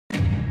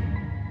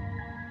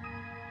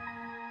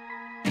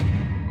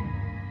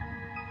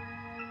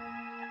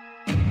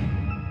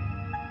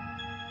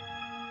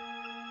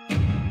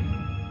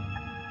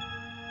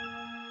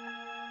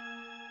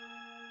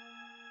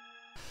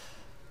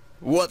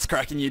What's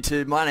cracking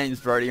YouTube? My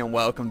name's Brodie and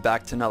welcome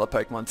back to another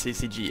Pokemon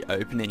TCG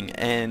opening,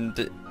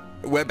 and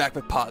we're back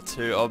with part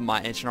 2 of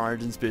my Ancient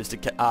Origins booster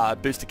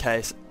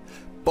case.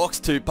 Box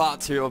 2, part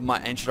 2 of my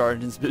Ancient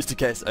Origins booster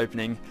case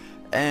opening,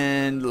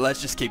 and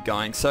let's just keep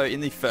going. So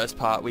in the first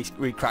part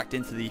we cracked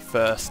into the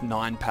first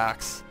 9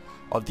 packs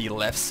of the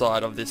left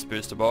side of this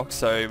booster box.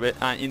 So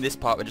in this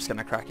part we're just going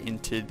to crack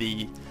into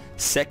the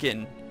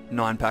second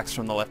 9 packs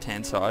from the left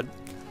hand side.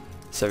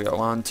 So we got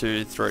 1,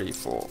 2, 3,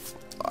 4,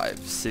 5,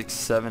 6,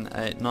 7,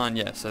 8, 9,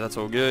 yeah, so that's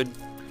all good.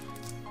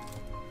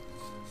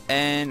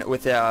 And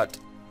without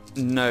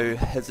no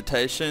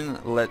hesitation,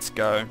 let's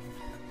go.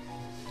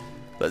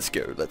 Let's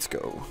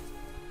go.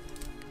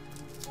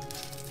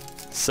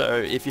 So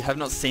if you have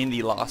not seen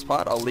the last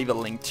part, I'll leave a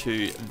link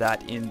to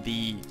that in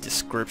the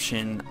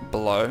description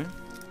below.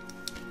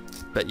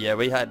 But yeah,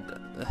 we had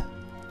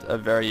a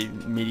very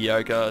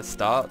mediocre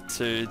start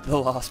to the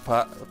last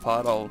part.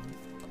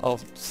 I'll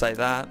say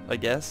that, I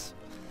guess.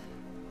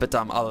 But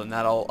other than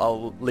that,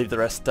 I'll leave the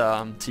rest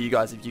to you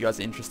guys if you guys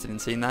are interested in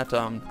seeing that.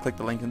 Click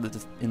the link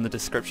in the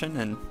description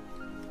and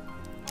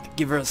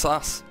give her a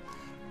sus.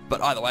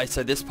 But either way,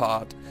 so this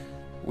part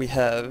we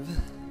have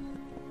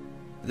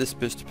this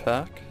booster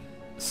pack.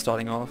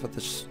 Starting off with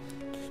this,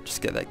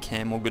 just get that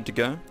cam all good to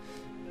go.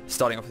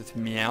 Starting off with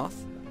Meowth,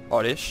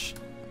 Oddish,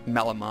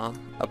 Malamar,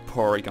 a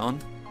Porygon,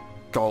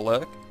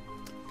 Golurk,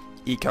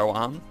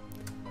 Eco-Arm,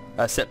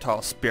 a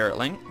Sceptile Spirit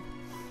Link,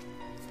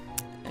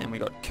 and we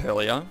got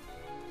Curlier,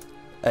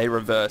 a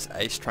reverse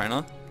Ace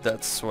Trainer,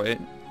 that's sweet,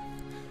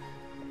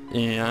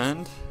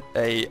 and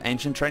a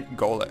Ancient Trainer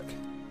Golurk.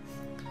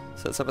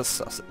 So let's have a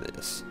suss at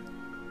this.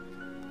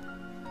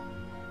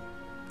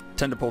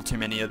 Tend to pull too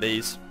many of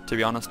these, to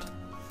be honest.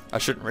 I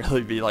shouldn't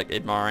really be like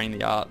admiring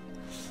the art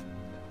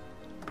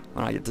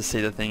when I get to see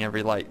the thing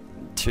every like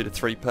 2 to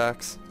 3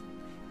 packs.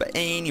 But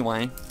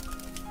anyway,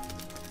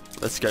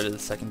 let's go to the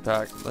second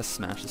pack. Let's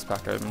smash this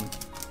pack open.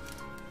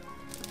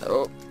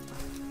 Oh.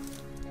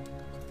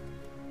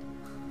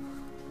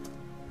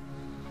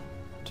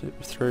 2,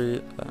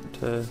 3, and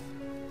 2.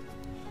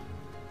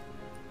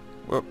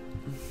 Whoop.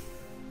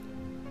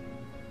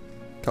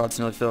 Cards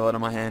nearly fell out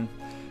of my hand.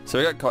 So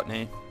we got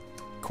Cottonee,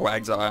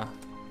 Quagsire,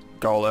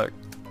 Golurk,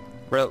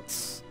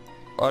 Relts,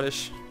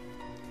 Oddish,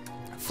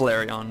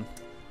 Flareon,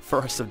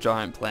 Forest of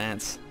Giant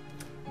Plants,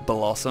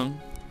 Blossom,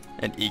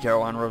 an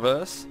Eco-Arm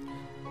reverse,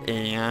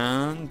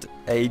 and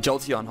a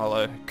Jolteon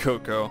holo.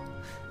 Cool.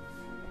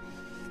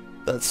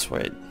 That's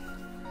sweet.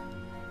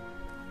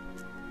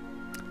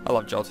 I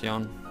love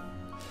Jolteon.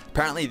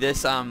 Apparently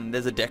there's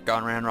a deck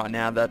going around right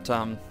now that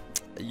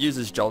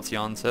uses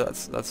Jolteon, so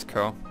that's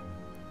cool.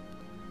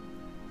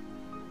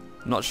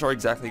 Not sure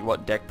exactly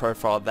what deck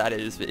profile that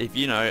is, but if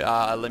you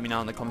know, let me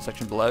know in the comment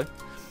section below.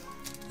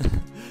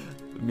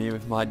 Me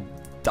with my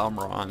dumb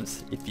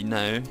rhymes. If you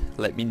know,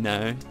 let me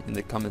know in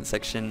the comment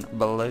section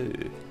below.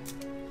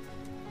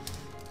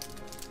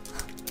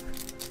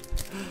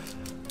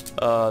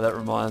 Oh, that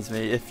reminds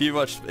me. If you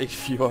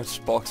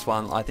watched box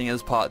 1, I think it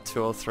was part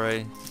 2 or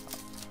 3.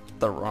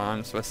 The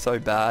rhymes were so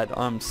bad.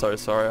 I'm so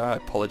sorry. I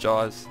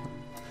apologize.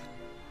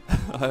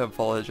 I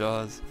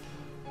apologize.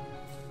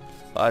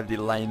 I have the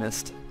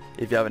lamest.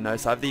 If you haven't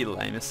noticed, I have the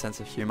lamest sense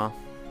of humor.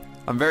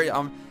 I'm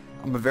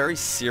a very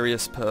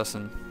serious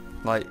person,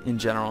 like in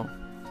general.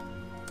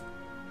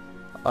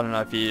 I don't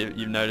know if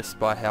you've noticed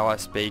by how I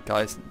speak.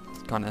 I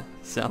kind of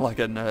sound like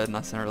a nerd, and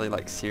I sound really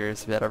like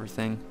serious about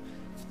everything.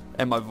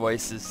 And my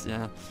voice is,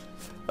 yeah.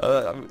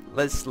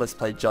 Let's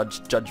play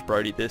Judge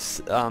Brodie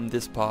this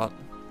part.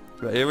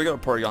 But here we got a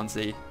Porygon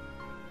Z.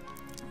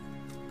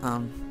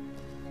 But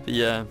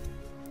yeah.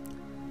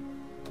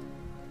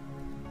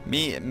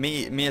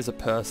 Me as a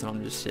person,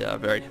 I'm just a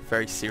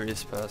very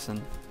serious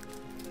person.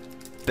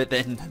 But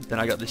then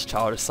I got this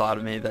childish side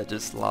of me that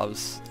just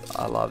loves.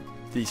 I love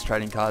these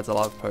trading cards. I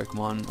love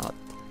Pokemon.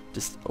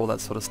 Just all that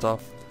sort of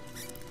stuff.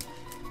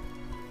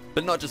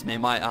 But not just me.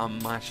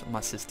 My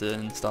sister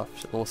and stuff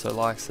also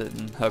likes it,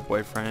 and her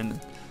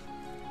boyfriend.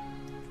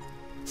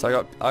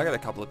 So I got a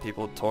couple of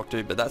people to talk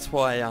to. But that's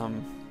why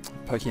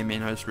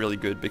Pokémon is really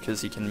good,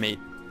 because you can meet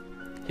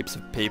heaps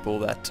of people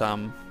that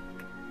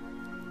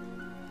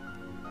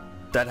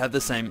have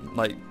the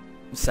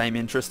same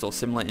interest or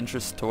similar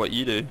interest to what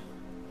you do.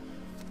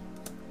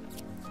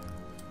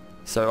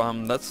 So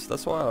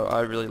that's why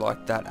I really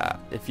like that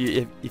app. If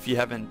you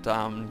haven't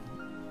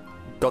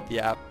got the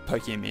app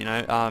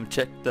Pokémon,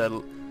 check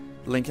the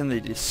link in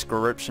the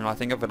description. I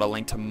think I've got a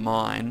link to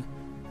mine,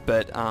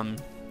 but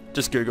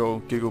just Google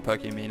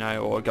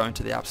Pokémon or go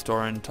into the App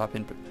Store and type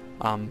in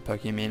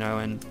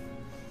Pokémon, and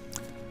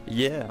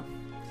yeah,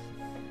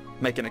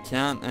 make an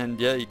account, and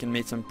yeah, you can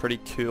meet some pretty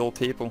cool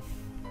people.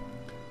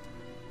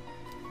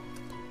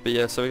 But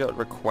yeah, so we got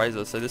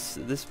Rayquaza. So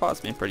this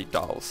part's been pretty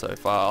dull so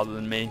far, other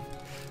than me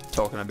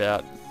talking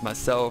about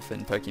myself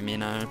and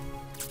Pokemon and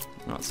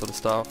that sort of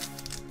stuff.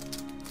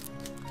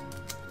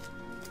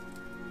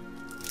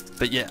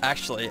 But yeah,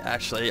 actually,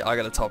 I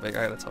got a topic.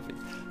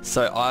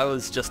 So I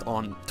was just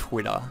on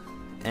Twitter,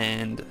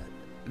 and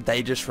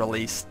they just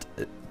released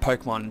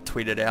Pokemon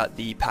tweeted out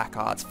the pack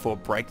arts for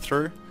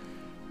Breakthrough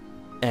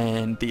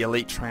and the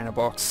Elite Trainer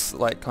box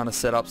like kind of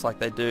setups like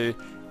they do,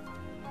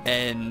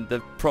 and the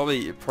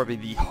probably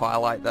the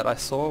highlight that I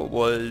saw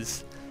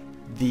was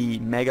the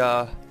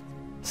Mega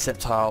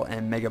Sceptile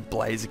and Mega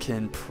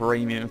Blaziken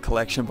premium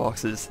collection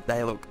boxes.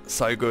 They look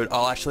so good.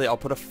 I'll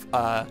put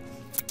a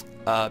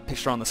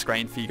picture on the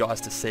screen for you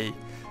guys to see.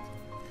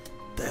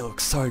 They look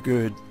so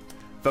good.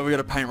 But we got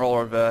a Paint Roll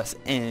Reverse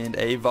and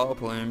a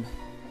Vileplume.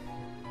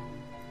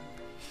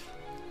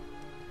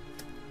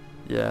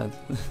 Yeah,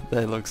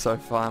 they look so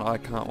fun. I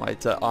can't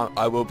wait to.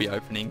 I will be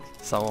opening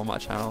some on my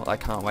channel. I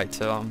can't wait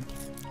to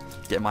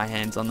get my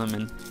hands on them,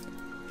 and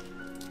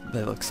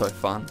they look so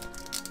fun.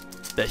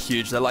 They're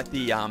huge. They're like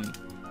the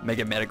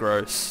Mega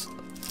Metagross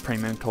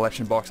premium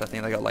collection box. I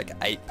think they got like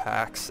 8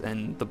 packs,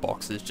 and the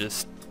box is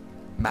just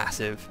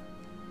massive.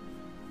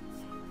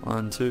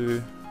 1,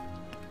 2.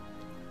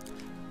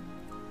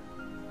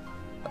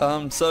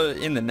 So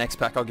in the next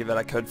pack, I'll give out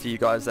a code for you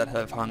guys that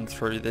have hung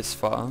through this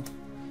far.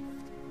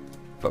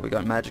 But we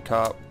got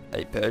Magikarp,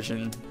 a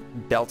Persian,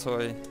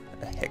 Baltoy,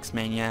 a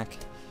Hexmaniac,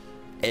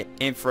 a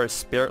Ampharos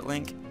Spirit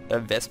Link, a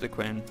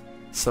Vespiquen,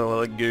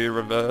 Soligu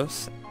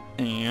Reverse,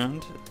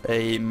 and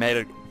a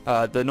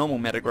the normal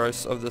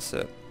Metagross of the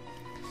set.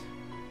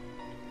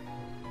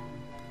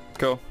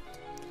 Cool.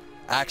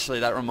 Actually,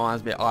 that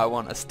reminds me, I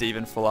want a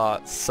Steven Full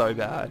Art so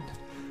bad.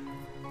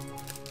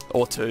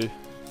 Or 2.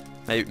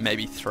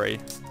 Maybe 3.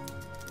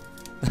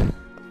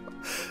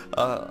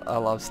 I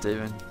love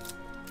Steven.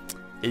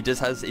 He's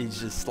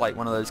just like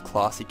one of those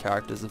classy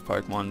characters of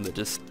Pokemon that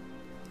just,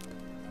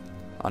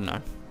 I don't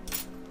know.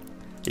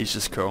 He's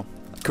just cool.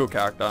 Cool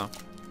character.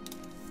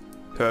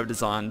 Whoever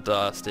designed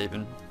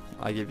Steven,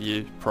 I give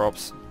you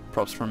props.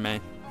 Props from me.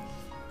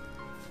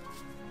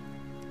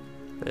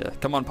 But yeah,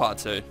 come on part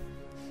 2.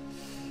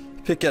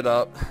 Pick it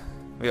up.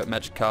 We got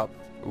Magikarp,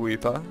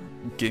 Wooper,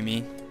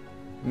 Goomy,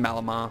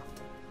 Malamar,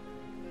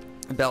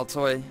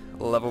 Baltoy,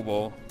 Level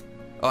Ball.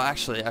 Oh,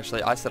 actually, I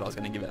said I was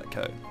going to give out a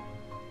code.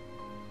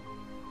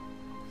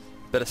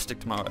 Better stick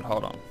to my word.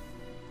 Hold on.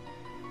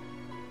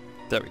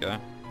 There we go.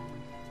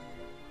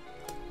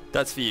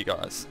 That's for you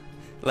guys.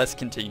 Let's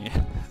continue.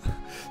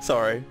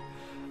 Sorry.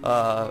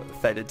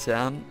 Faded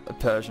Town, a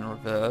Persian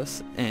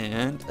Reverse,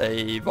 and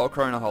a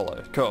Volcarona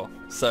Holo. Cool.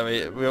 So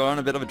we were on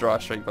a bit of a dry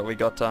streak, but we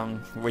got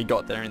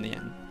there in the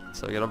end.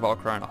 So we got a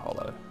Volcarona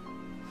Holo.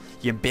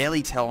 You can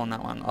barely tell on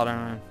that one. I don't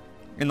know.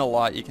 In the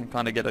light, you can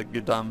kind of get a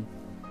good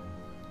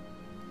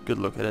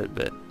look at it,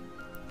 but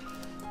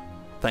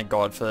thank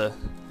God for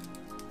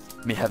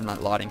me having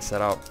that lighting set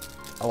up.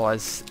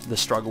 Otherwise, the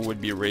struggle would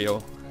be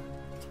real.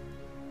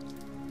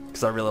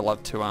 Because I really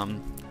love to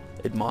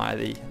admire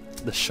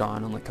the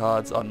shine on the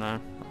cards. I don't know.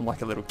 I'm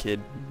like a little kid.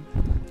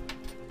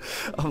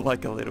 I'm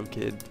like a little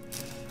kid.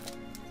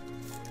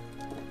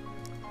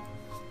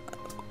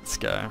 Let's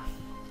go.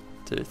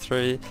 2,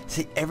 3.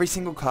 See, every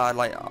single card,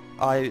 like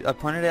I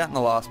pointed out in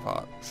the last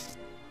part,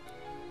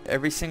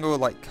 every single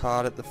like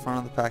card at the front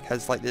of the pack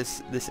has like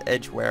this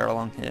edge wear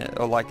along here,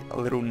 or like a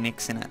little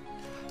nicks in it.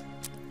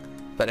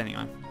 But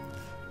anyway,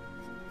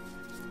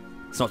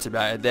 it's not too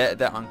bad.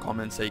 They're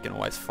uncommon, so you can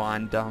always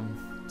find.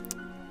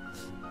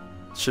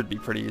 Should be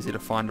pretty easy to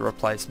find a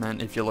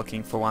replacement if you're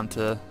looking for one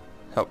to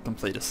help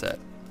complete a set.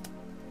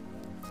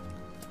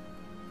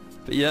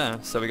 But yeah,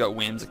 so we got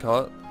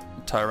Whimsicott,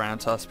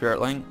 Tyranitar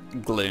Spirit Link,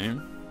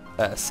 Gloom,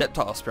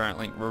 Sceptile Spirit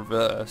Link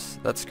Reverse,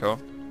 that's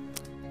cool,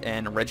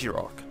 and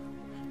Regirock,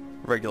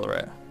 regular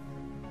rare.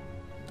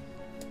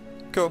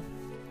 Cool.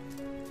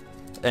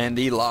 And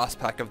the last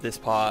pack of this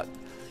part,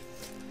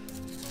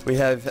 we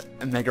have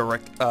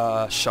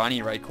a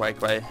Shiny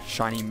Rayquaza,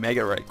 Shiny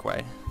Mega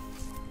Rayquaza.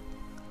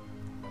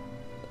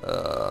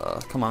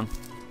 Come on.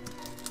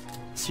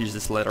 Let's use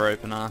this letter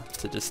opener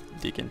to just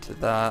dig into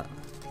that.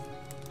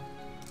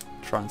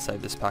 Try and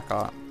save this pack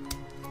art.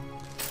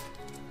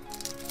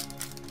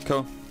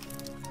 Cool.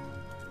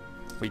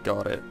 We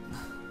got it.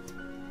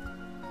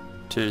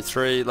 2,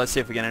 3. Let's see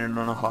if we can end it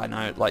on a high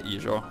note like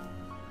usual.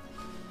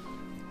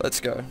 Let's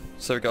go.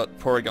 So we got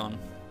Porygon,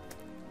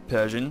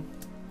 Persian,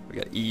 we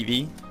got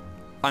Eevee,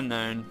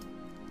 Unknown,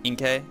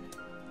 Inkay,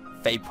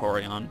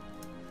 Vaporeon,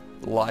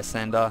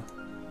 Lysander,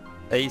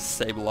 a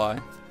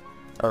Sableye,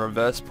 a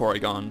Reverse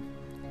Porygon,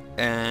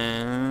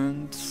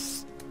 and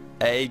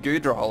a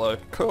Goodra Holo.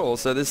 Cool.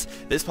 So this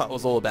part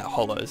was all about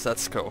holos.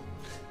 That's cool.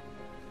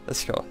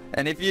 That's cool.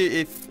 And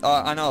if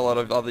I know a lot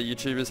of other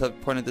YouTubers have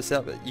pointed this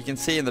out, but you can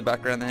see in the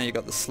background there you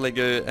got the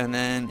Sliggoo, and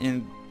then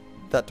in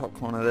that top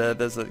corner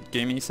there's a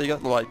Goomy. So you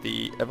got like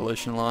the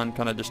evolution line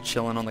kind of just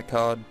chilling on the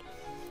card.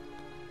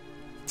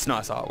 It's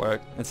nice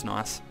artwork. It's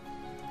nice.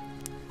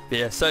 But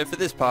yeah. So for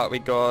this part we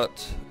got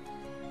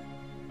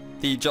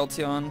the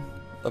Jolteon,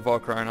 the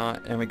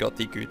Volcarona, and we got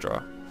the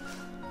Goodra.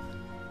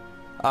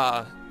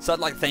 So I'd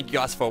like to thank you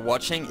guys for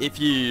watching. If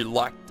you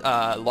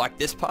liked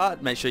this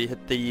part, make sure you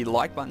hit the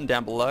like button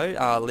down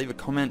below. Leave a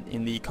comment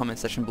in the comment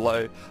section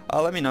below.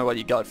 Let me know what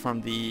you got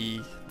from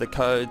the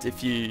codes,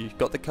 if you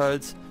got the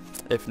codes.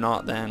 If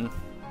not, then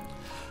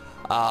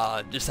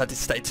just have to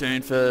stay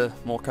tuned for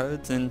more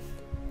codes, and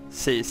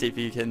see if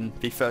you can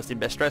be first in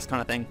best dress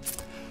kind of thing.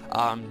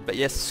 But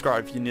yeah,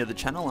 subscribe if you're new to the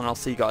channel, and I'll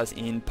see you guys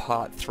in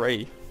part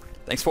 3.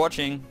 Thanks for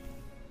watching.